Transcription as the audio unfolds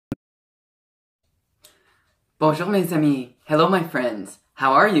Bonjour mes amis. Hello my friends.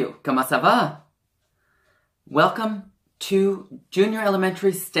 How are you? Comment ça va? Welcome to Junior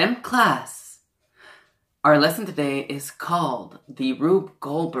Elementary STEM class. Our lesson today is called the Rube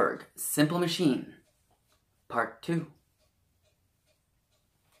Goldberg Simple Machine, Part 2.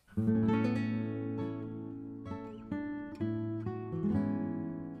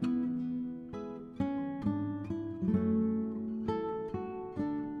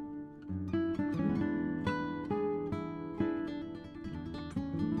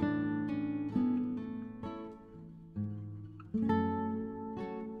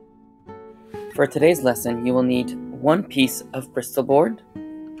 For today's lesson, you will need one piece of Bristol board,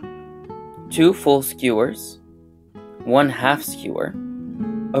 2 full skewers, 1 half skewer,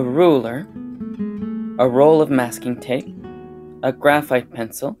 a ruler, a roll of masking tape, a graphite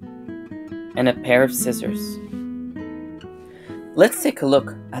pencil, and a pair of scissors. Let's take a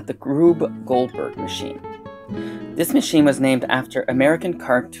look at the Rube Goldberg Machine. This machine was named after American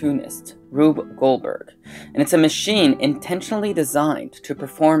cartoonist Rube Goldberg, and it's a machine intentionally designed to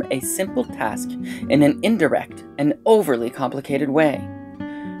perform a simple task in an indirect and overly complicated way.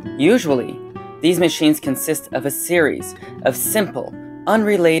 Usually, these machines consist of a series of simple,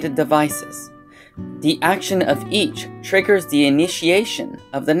 unrelated devices. The action of each triggers the initiation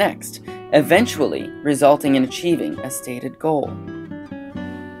of the next, eventually resulting in achieving a stated goal.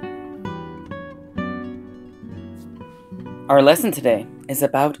 Our lesson today is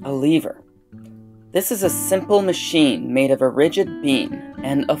about a lever. This is a simple machine made of a rigid beam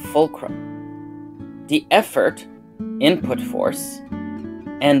and a fulcrum. The effort, input force,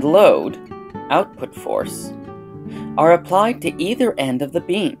 and load, output force, are applied to either end of the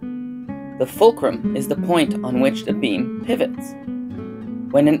beam. The fulcrum is the point on which the beam pivots.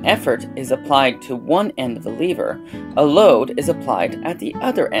 When an effort is applied to one end of the lever, a load is applied at the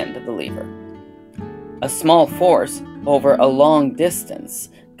other end of the lever. A small force over a long distance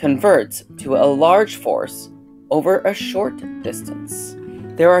converts to a large force over a short distance.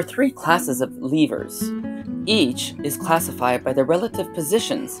 There are 3 classes of levers. Each is classified by the relative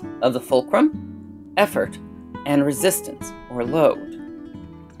positions of the fulcrum, effort, and resistance or load.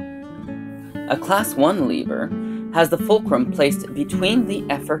 A Class 1 lever has the fulcrum placed between the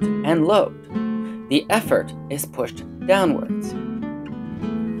effort and load. The effort is pushed downwards.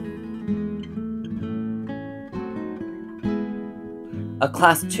 A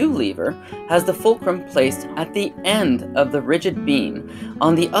Class 2 lever has the fulcrum placed at the end of the rigid beam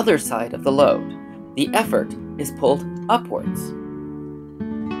on the other side of the load. The effort is pulled upwards.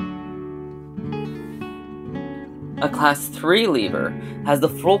 A Class 3 lever has the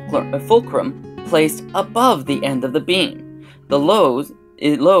fulcrum placed above the end of the beam. The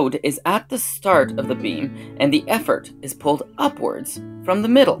load is at the start of the beam, and the effort is pulled upwards from the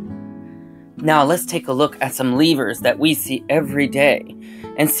middle. Now let's take a look at some levers that we see every day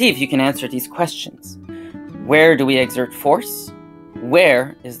and see if you can answer these questions. Where do we exert force?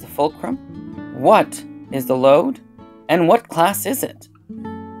 Where is the fulcrum? What is the load? And what class is it?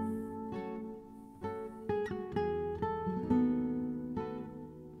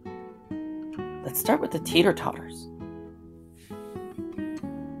 Let's start with the teeter-totters.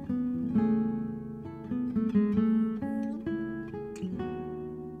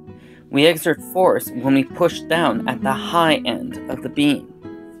 We exert force when we push down at the high end of the beam.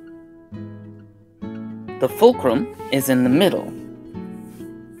 The fulcrum is in the middle.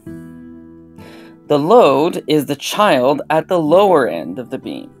 The load is the child at the lower end of the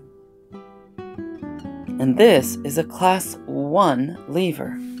beam. And this is a Class 1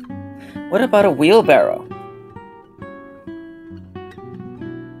 lever. What about a wheelbarrow?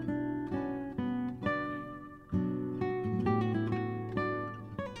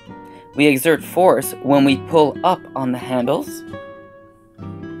 We exert force when we pull up on the handles.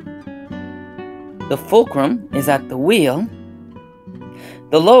 The fulcrum is at the wheel.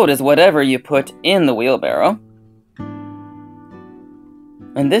 The load is whatever you put in the wheelbarrow.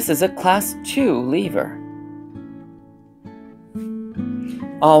 And this is a Class 2 lever.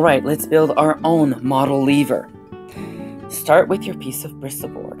 Alright, let's build our own model lever. Start with your piece of Bristol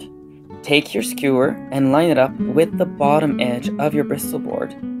board. Take your skewer and line it up with the bottom edge of your Bristol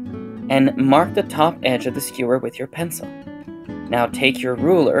board, and mark the top edge of the skewer with your pencil. Now take your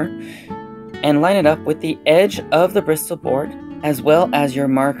ruler and line it up with the edge of the Bristol board as well as your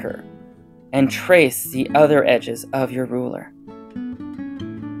marker, and trace the other edges of your ruler.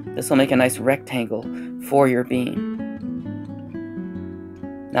 This will make a nice rectangle for your beam.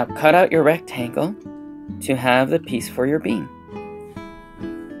 Now cut out your rectangle to have the piece for your beam.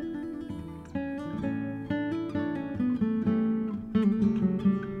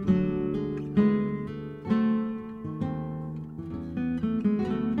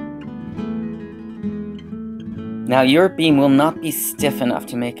 Now your beam will not be stiff enough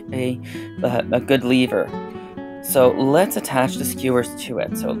to make a good lever. So let's attach the skewers to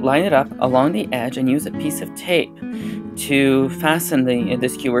it. So line it up along the edge and use a piece of tape to fasten the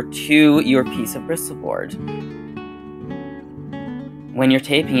skewer to your piece of bristboard. When you're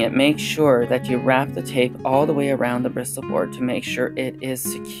taping it, make sure that you wrap the tape all the way around the bristboard to make sure it is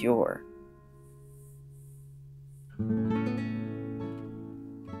secure.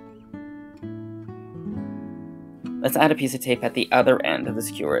 Let's add a piece of tape at the other end of the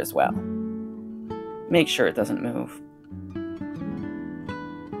skewer as well. Make sure it doesn't move.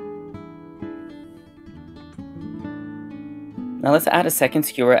 Now let's add a second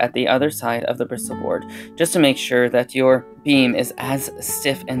skewer at the other side of the bristboard, just to make sure that your beam is as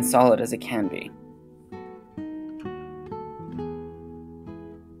stiff and solid as it can be.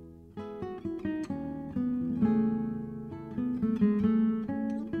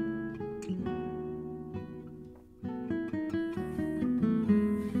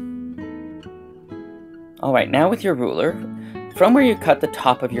 Alright, now with your ruler, from where you cut the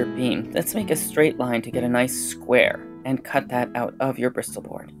top of your beam, let's make a straight line to get a nice square and cut that out of your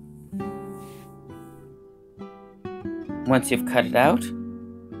bristboard. Once you've cut it out,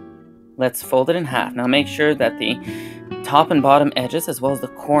 let's fold it in half. Now make sure that the top and bottom edges as well as the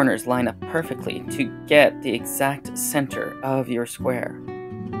corners line up perfectly to get the exact center of your square.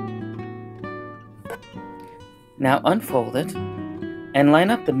 Now unfold it and line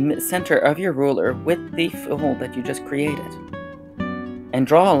up the center of your ruler with the fold that you just created. And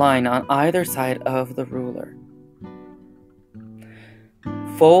draw a line on either side of the ruler.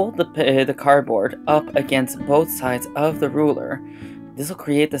 Fold the cardboard up against both sides of the ruler. This will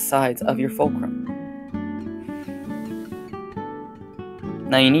create the sides of your fulcrum.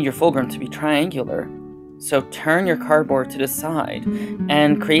 Now you need your fulcrum to be triangular, so turn your cardboard to the side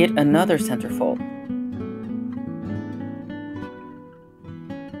and create another center fold.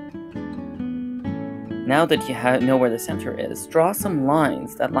 Now that you know where the center is, draw some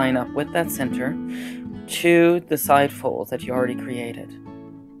lines that line up with that center to the side folds that you already created.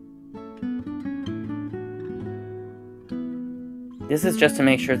 This is just to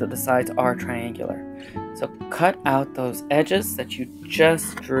make sure that the sides are triangular. So cut out those edges that you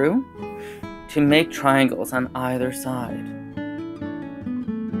just drew to make triangles on either side.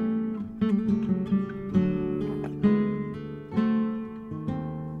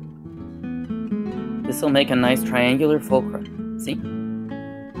 This will make a nice triangular fulcrum. See?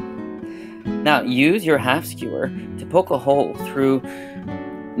 Now use your half skewer to poke a hole through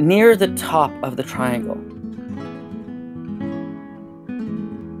near the top of the triangle.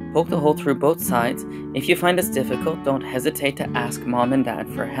 Poke the hole through both sides. If you find this difficult, don't hesitate to ask Mom and Dad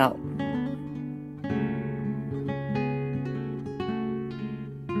for help.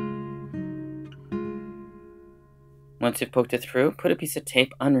 Once you've poked it through, put a piece of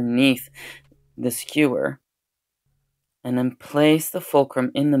tape underneath the skewer and then place the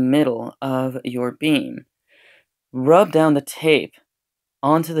fulcrum in the middle of your beam. Rub down the tape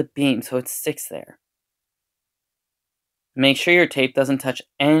onto the beam so it sticks there. Make sure your tape doesn't touch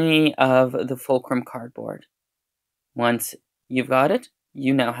any of the fulcrum cardboard. Once you've got it,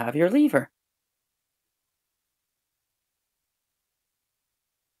 you now have your lever.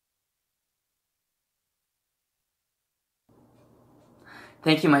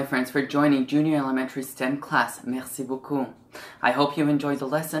 Thank you, my friends, for joining Junior Elementary STEM class. Merci beaucoup. I hope you enjoyed the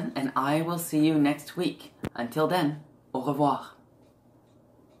lesson, and I will see you next week. Until then, au revoir.